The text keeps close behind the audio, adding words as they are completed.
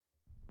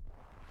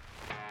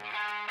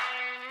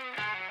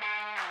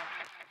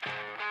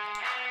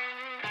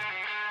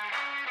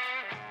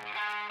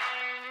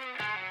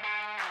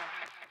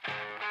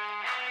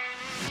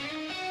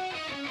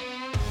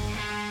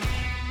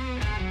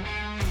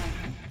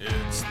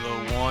It's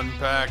the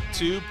 1-pack,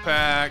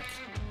 2-pack,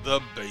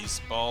 the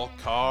Baseball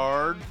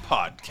Card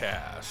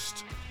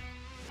Podcast.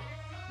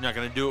 You're not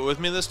going to do it with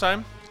me this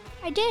time?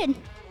 I did.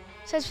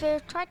 Says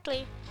very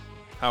correctly.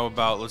 How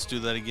about let's do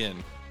that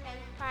again? Okay,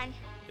 fine.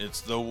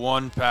 It's the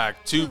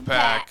 1-pack,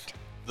 2-pack,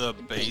 the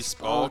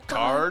Baseball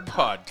Card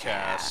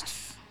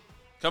Podcast.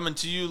 Coming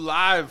to you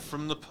live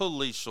from the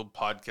Palatial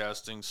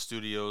Podcasting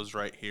Studios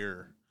right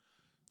here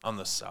on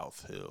the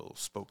South Hill,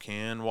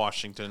 Spokane,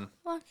 Washington.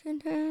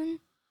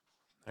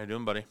 How you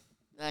doing, buddy?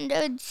 I'm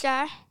good,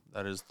 sir.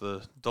 That is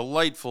the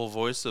delightful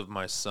voice of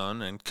my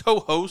son and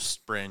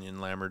co-host, Brandon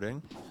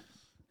Lammerding.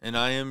 And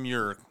I am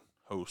your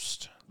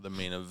host, the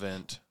main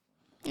event.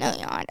 No,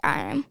 you're not.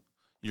 I am.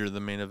 You're the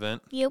main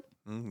event? Yep.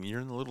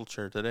 You're in the little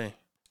chair today.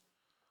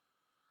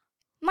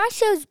 My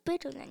show's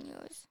bigger than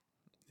yours.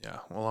 Yeah,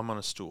 well, I'm on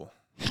a stool.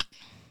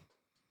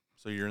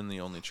 So you're in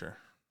the only chair.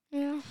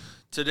 Yeah.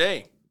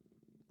 Today,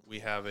 we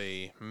have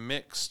a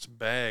mixed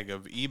bag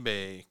of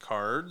eBay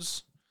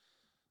cards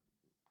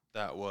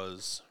that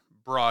was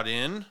brought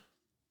in.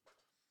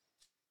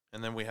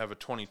 And then we have a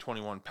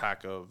 2021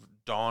 pack of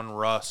Don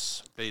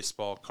Russ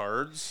baseball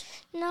cards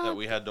that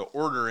we had to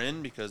order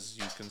in because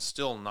you can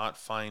still not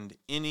find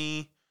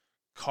any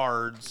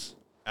cards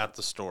at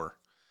the store.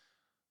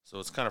 So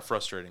it's kind of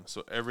frustrating.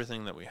 So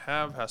everything that we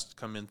have has to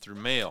come in through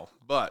mail.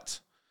 But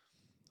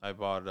I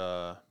bought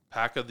a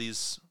pack of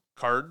these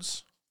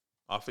cards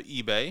off of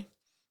eBay,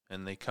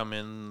 and they come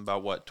in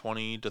about,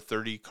 20 to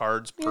 30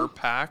 cards per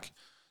pack.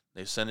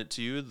 They send it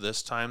to you.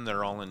 This time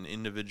they're all in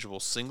individual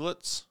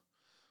singlets,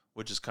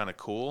 which is kind of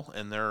cool.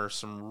 And there are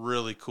some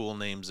really cool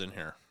names in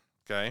here,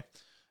 okay?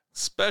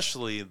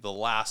 Especially the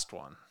last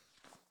one.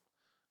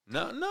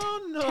 No,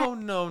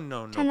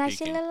 Can I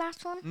see the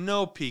last one?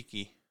 No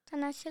peeky.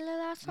 Can I see the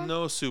last one?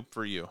 No soup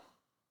for you.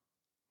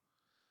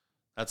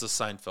 That's a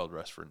Seinfeld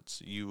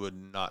reference. You would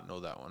not know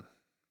that one.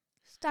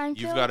 Steinfeld?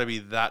 You've got to be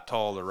that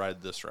tall to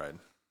ride this ride.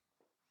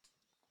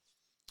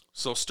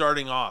 So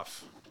starting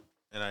off,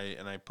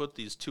 and I put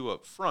these two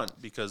up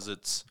front because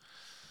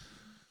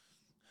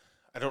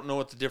I don't know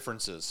what the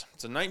difference is.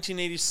 It's a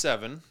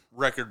 1987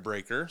 record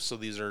breaker, so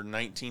these are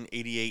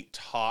 1988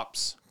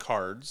 Topps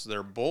cards.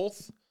 They're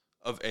both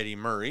of Eddie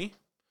Murray,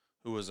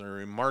 who was a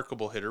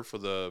remarkable hitter for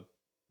the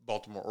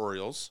Baltimore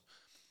Orioles.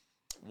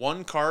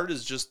 One card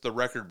is just the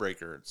record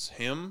breaker. It's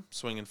him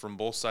swinging from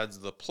both sides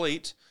of the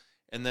plate,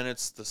 and then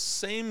it's the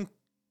same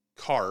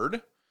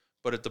card,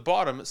 but at the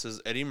bottom it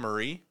says Eddie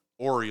Murray,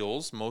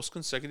 Orioles, most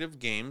consecutive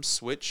games,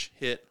 switch,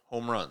 hit,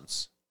 home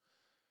runs.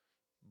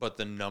 But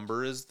the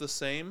number is the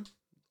same.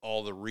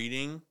 All the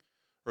reading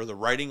or the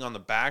writing on the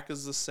back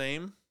is the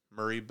same.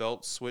 Murray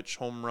belt, switch,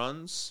 home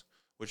runs,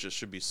 which it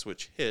should be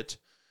switch, hit.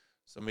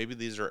 So maybe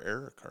these are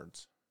error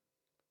cards.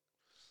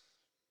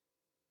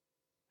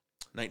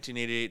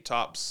 1988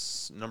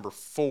 Topps number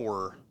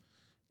 4,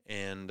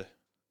 and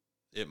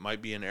it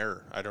might be an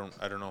error. I don't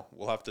know.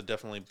 We'll have to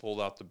definitely pull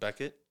out the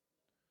Beckett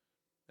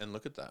and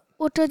look at that.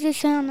 What does it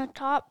say on the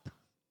top?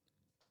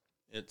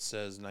 It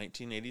says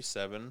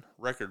 1987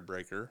 record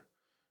breaker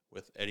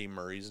with Eddie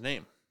Murray's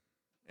name,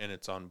 and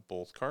it's on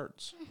both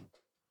cards.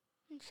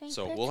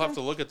 So we'll have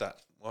to look at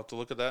that.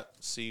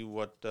 See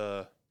what's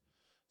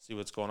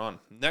going on.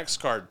 Next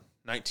card,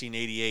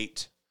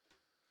 1988.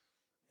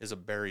 Is a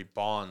Barry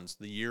Bonds,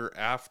 the year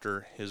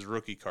after his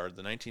rookie card.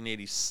 The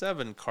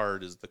 1987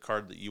 card is the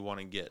card that you want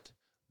to get.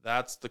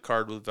 That's the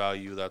card with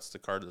value. That's the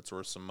card that's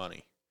worth some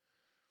money.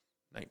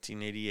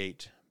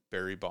 1988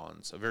 Barry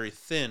Bonds. A very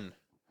thin,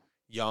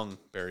 young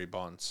Barry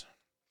Bonds.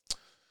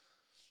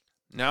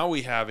 Now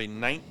we have a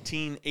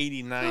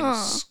 1989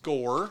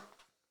 score.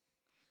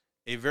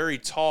 A very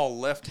tall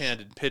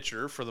left-handed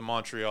pitcher for the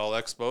Montreal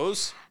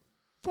Expos.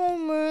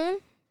 Former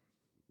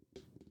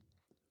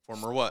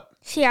what?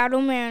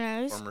 Seattle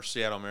Mariners. Former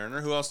Seattle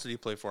Mariner. Who else did he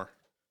play for?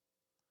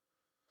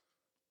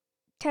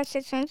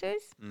 Texas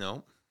Rangers?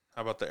 No.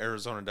 How about the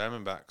Arizona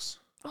Diamondbacks?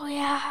 Oh,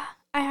 yeah.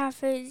 I have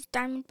his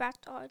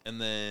Diamondback card. And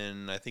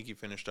then I think he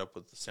finished up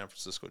with the San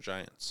Francisco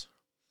Giants.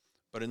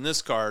 But in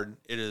this card,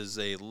 it is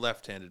a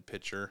left-handed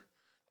pitcher.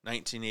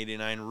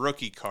 1989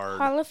 rookie card.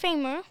 Hall of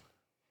Famer.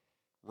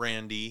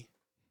 Randy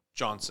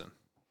Johnson.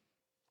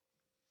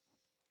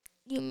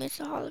 You missed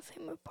the Hall of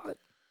Famer part.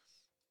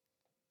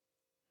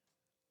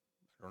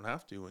 Don't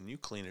have to when you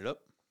clean it up.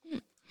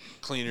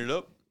 Clean it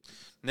up.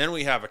 And then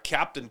we have a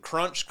Captain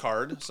Crunch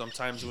card.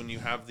 Sometimes when you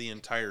have the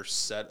entire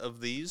set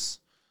of these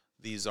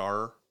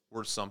are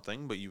worth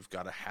something, but you've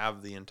got to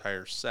have the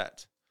entire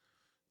set.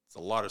 It's a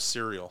lot of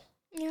cereal.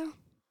 Yeah.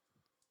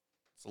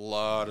 It's a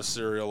lot of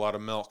cereal, a lot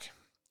of milk.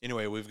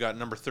 Anyway, we've got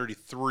number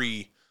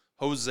 33,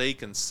 Jose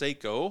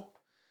Canseco.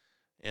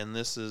 And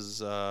this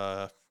is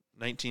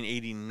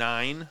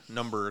 1989,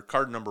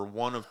 card number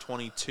 1 of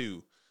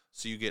 22.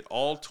 So you get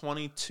all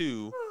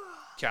 22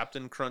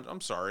 Captain Crunch.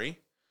 I'm sorry.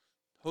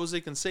 Jose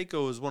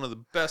Canseco is one of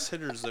the best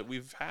hitters that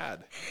we've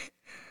had.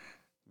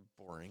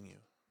 Boring you.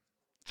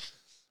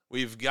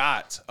 We've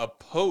got a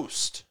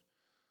post.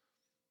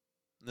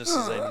 This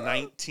is a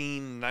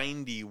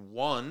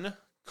 1991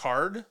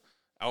 card,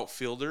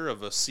 outfielder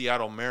of a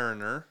Seattle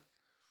Mariner.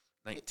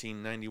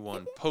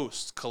 1991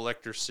 Post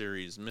Collector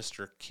Series,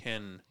 Mr.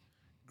 Ken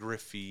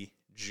Griffey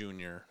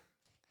Jr.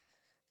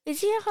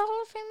 Is he a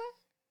Hall of Famer?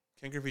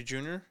 Ken Griffey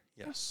Jr.?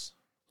 Yes.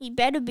 He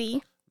better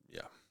be.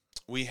 Yeah.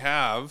 We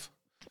have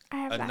I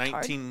have a that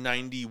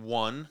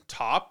 1991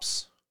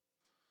 Topps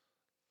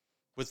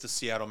with the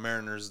Seattle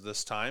Mariners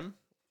this time.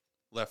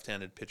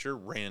 Left-handed pitcher,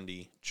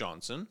 Randy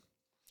Johnson.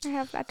 I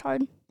have that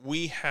card.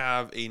 We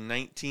have a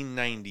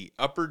 1990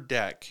 Upper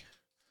Deck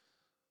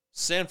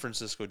San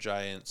Francisco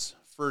Giants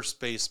first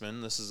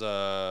baseman. This is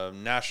a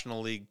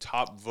National League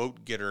top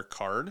vote getter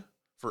card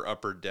for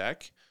Upper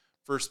Deck.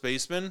 First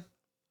baseman,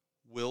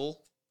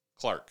 Will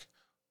Clark.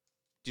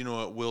 Do you know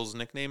what Will's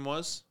nickname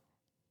was?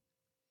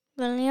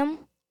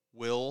 William.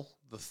 Will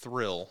the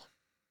Thrill.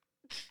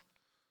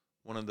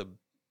 One of the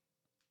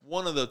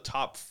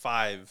top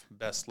 5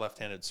 best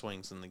left-handed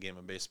swings in the game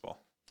of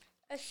baseball.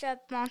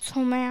 Except Macho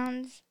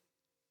Man's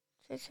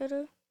switch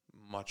hitter.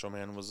 Macho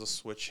Man was a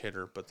switch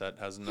hitter, but that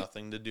has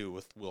nothing to do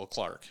with Will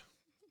Clark.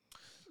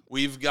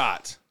 We've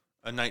got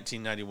a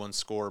 1991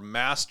 Score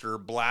Master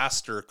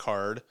Blaster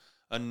card,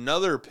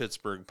 another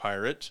Pittsburgh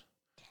Pirate,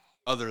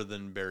 other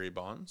than Barry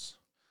Bonds.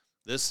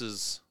 This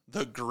is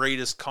the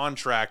greatest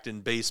contract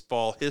in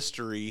baseball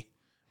history,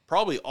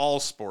 probably all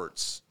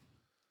sports.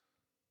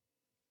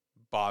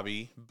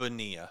 Bobby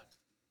Bonilla.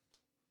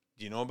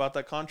 Do you know about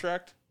that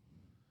contract?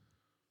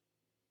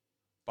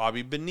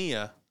 Bobby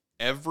Bonilla,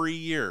 every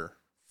year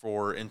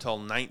until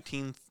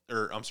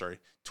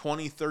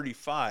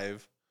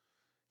 2035,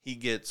 he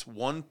gets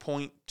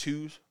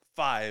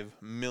 $1.25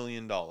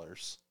 million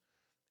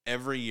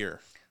every year.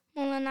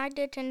 Well, and I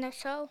did in the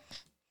show.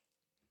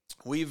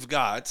 We've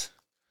got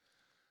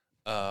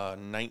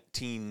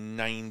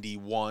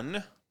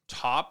 1991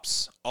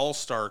 Topps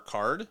All-Star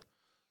card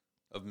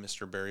of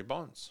Mr. Barry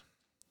Bonds.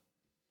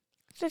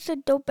 Just a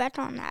dope bet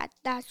on that.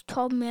 That's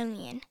 $12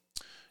 million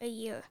a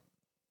year.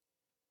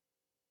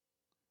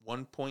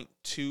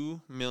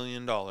 $1.2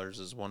 million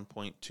is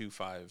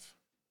 1.25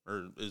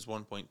 or is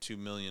 $1.2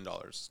 million.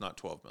 It's not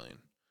 $12 million.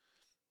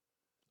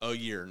 A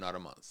year, not a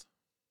month.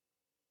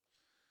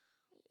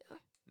 Yeah.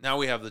 Now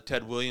we have the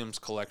Ted Williams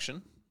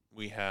collection.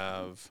 We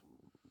have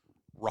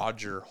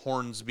Roger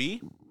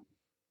Hornsby.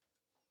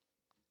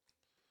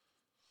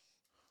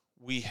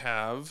 We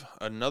have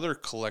another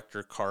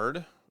collector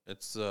card.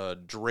 It's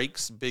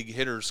Drake's Big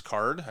Hitters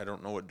card. I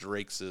don't know what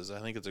Drake's is.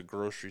 I think it's a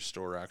grocery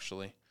store,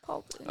 actually.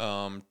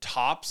 Probably.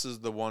 Topps is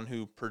the one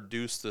who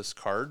produced this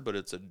card, but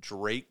it's a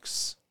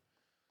Drake's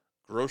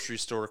grocery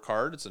store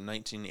card. It's a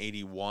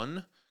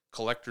 1981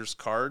 collector's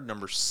card,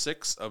 number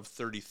 6 of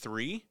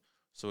 33.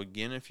 So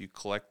again, if you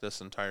collect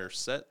this entire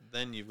set,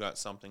 then you've got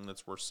something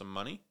that's worth some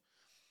money.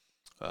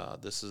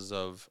 This is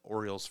of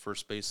Orioles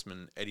first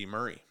baseman Eddie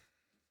Murray.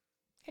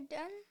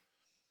 Done?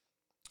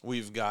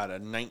 We've got a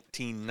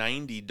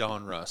 1990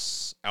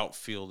 Donruss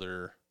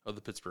outfielder of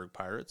the Pittsburgh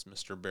Pirates,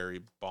 Mr. Barry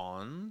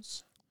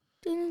Bonds.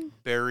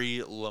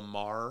 Barry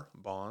Lamar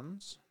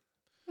Bonds.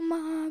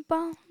 My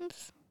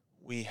Bonds.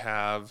 We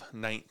have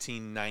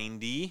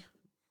 1990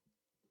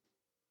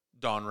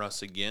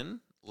 Donruss again,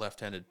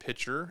 left-handed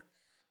pitcher.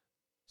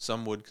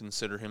 Some would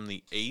consider him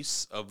the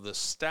ace of the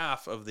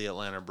staff of the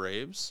Atlanta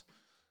Braves,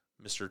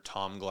 Mr.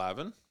 Tom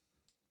Glavine.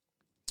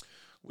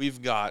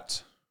 We've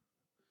got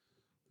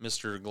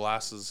Mr.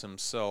 Glasses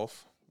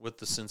himself with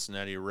the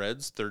Cincinnati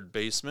Reds, third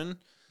baseman,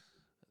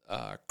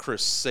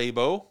 Chris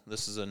Sabo.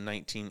 This is a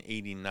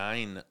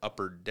 1989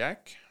 Upper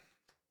Deck.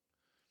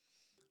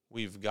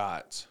 We've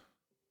got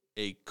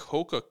a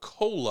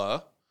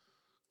Coca-Cola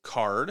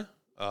card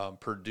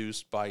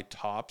produced by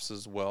Topps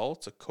as well.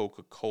 It's a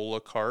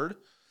Coca-Cola card.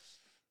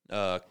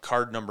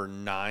 Card number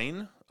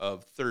 9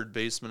 of third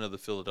baseman of the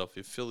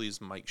Philadelphia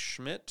Phillies, Mike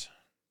Schmidt.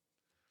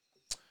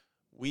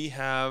 We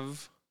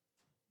have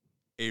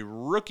a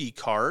rookie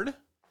card.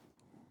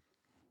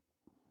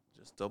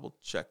 Just double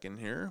checking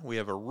here. We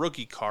have a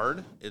rookie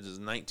card. It is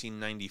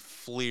 1990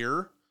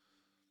 Fleer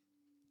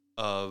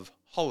of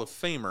Hall of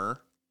Famer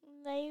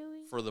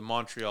Larry. for the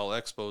Montreal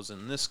Expos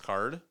in this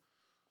card,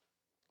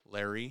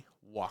 Larry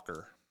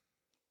Walker.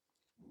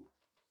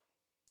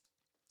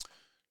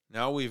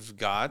 Now we've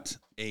got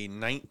a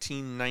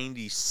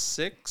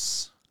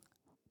 1996.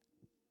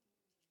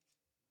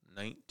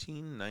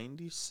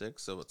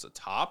 So it's a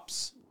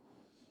Topps.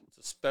 It's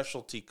a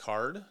specialty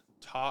card.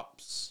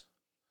 Topps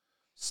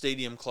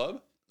Stadium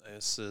Club.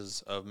 This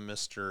is of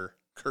Mr.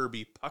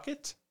 Kirby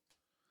Puckett.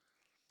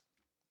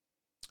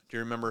 Do you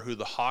remember who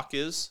the Hawk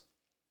is?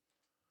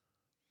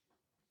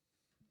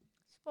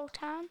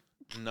 Spokane?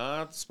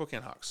 Not the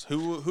Spokane Hawks.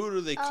 Who do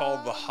they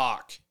call the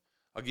Hawk?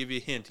 I'll give you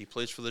a hint. He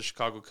plays for the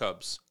Chicago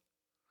Cubs.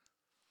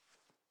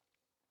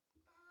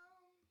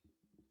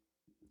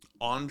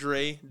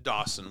 Andre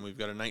Dawson. We've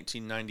got a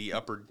 1990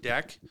 Upper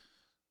Deck.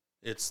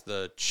 It's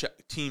the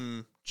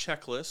team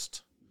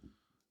checklist.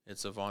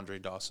 It's of Andre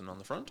Dawson on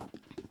the front.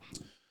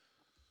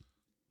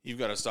 You've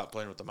got to stop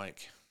playing with the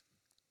mic.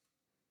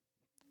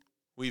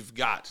 We've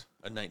got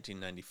a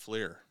 1990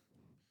 Fleer.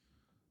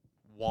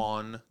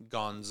 Juan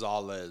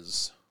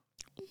Gonzalez.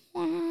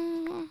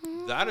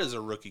 That is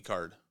a rookie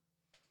card.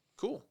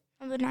 Cool.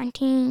 Number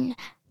 19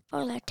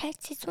 for the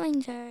Texas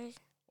Rangers.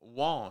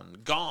 Juan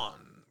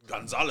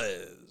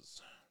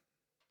Gonzalez.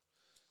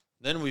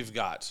 Then we've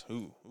got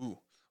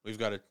we've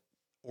got a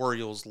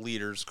Orioles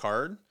leaders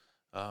card.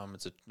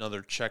 It's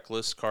another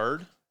checklist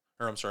card,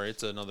 or I'm sorry,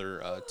 it's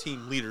another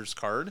team leaders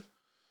card,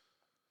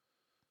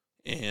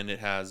 and it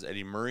has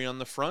Eddie Murray on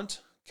the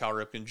front, Cal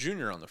Ripken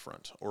Jr. on the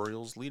front.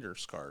 Orioles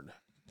leaders card.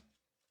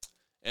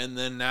 And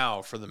then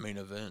now for the main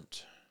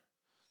event,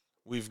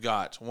 we've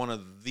got one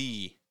of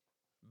the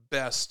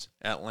best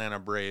Atlanta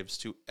Braves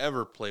to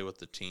ever play with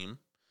the team.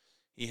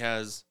 He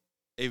has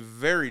a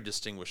very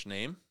distinguished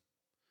name,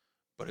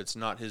 but it's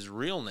not his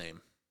real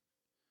name.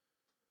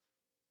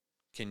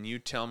 Can you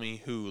tell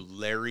me who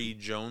Larry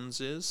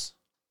Jones is?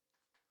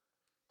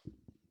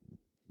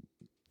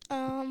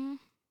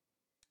 Um,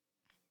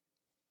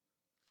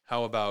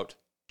 How about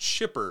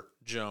Chipper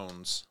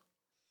Jones?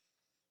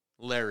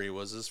 Larry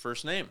was his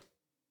first name,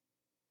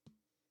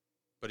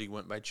 but he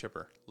went by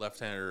Chipper.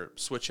 Left-hander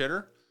switch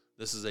hitter.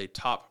 This is a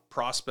top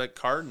prospect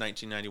card,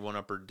 1991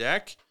 Upper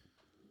Deck.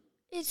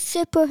 is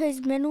Chipper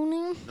his middle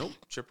name? Nope,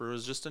 Chipper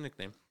was just a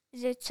nickname.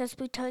 Is it just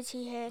because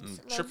he hits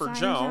Chipper Left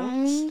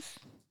Jones.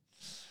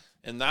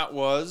 And that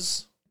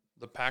was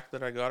the pack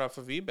that I got off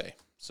of eBay.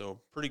 So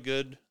pretty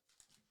good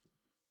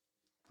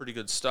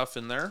stuff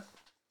in there.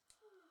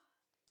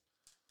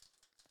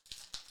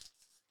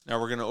 Now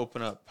we're going to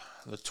open up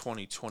the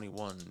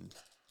 2021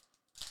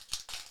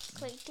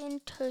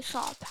 Clayton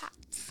Kershaw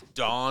packs.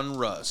 Don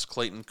Russ.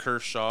 Clayton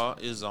Kershaw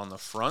is on the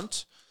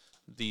front.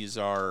 These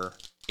are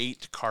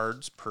 8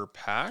 cards per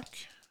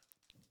pack.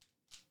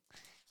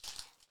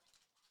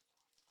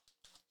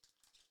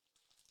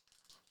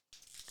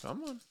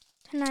 Come on.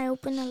 Can I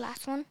open the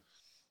last one?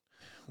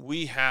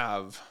 We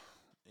have,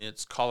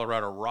 it's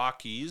Colorado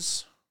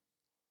Rockies.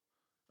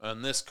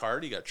 On this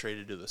card, he got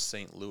traded to the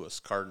St. Louis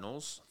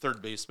Cardinals.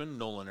 Third baseman,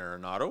 Nolan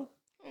Arenado.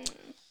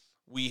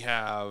 We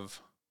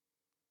have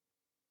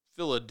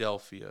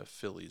Philadelphia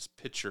Phillies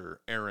pitcher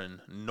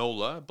Aaron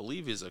Nola. I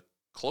believe he's a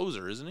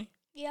closer, isn't he?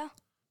 Yeah.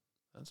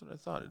 That's what I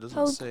thought. It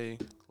doesn't say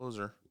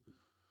closer.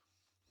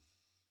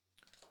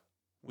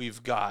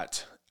 We've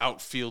got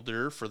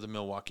outfielder for the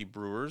Milwaukee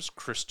Brewers,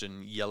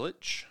 Christian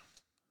Yelich.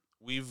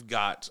 We've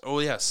got,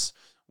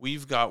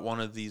 we've got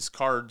one of these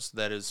cards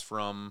that is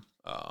from,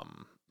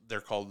 they're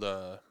called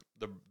the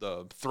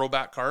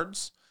throwback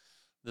cards.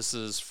 This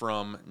is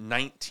from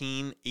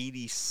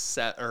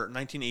 1987 or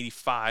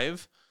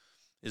 1985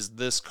 is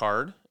this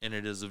card, and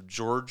it is of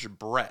George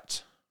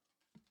Brett.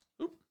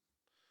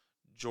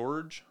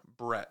 George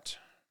Brett.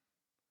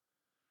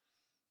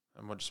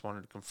 I just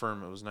wanted to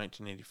confirm it was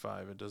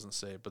 1985. It doesn't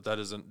say, but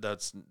that's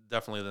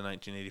definitely the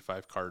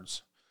 1985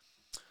 cards.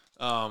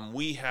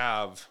 We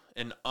have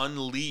an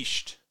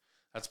Unleashed.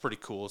 That's pretty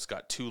cool. It's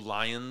got 2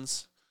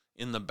 lions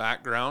in the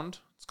background.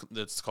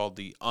 It's called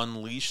the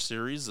Unleashed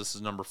series. This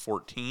is number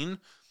 14.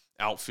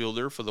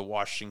 Outfielder for the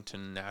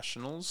Washington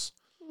Nationals,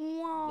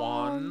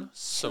 Juan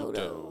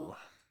Soto.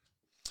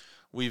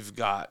 We've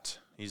got,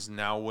 he's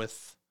now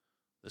with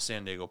the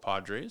San Diego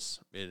Padres.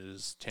 It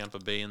is Tampa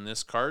Bay in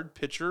this card.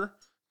 Pitcher,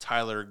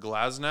 Tyler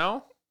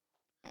Glasnow.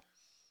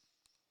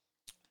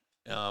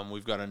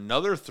 We've got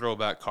another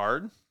throwback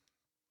card.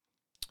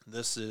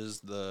 This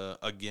is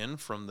again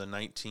from the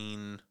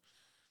 1900s.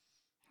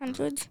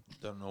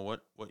 Don't know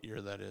what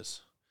year that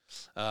is.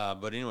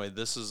 But anyway,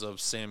 this is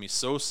of Sammy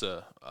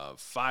Sosa,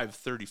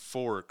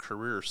 534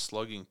 career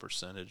slugging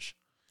percentage.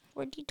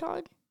 Rookie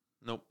card?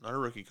 Nope, not a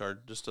rookie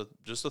card. Just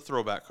a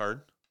throwback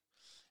card.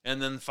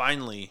 And then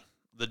finally,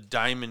 the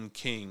Diamond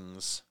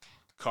Kings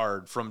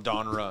card from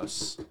Don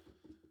Russ.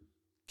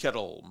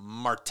 Ketel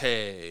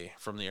Marte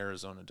from the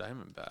Arizona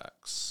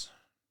Diamondbacks.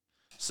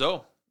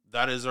 So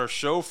that is our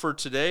show for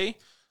today.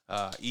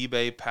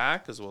 eBay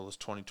pack as well as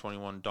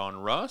 2021 Don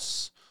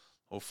Russ.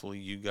 Hopefully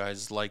you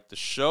guys like the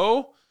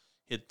show.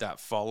 Hit that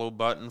follow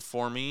button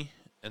for me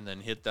and then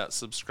hit that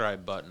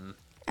subscribe button.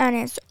 And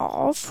it's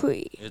all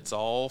free. It's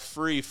all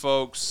free,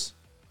 folks.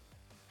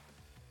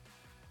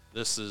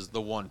 This is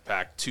the 1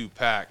 Pack, 2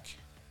 Pack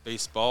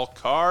Baseball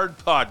Card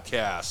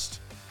Podcast.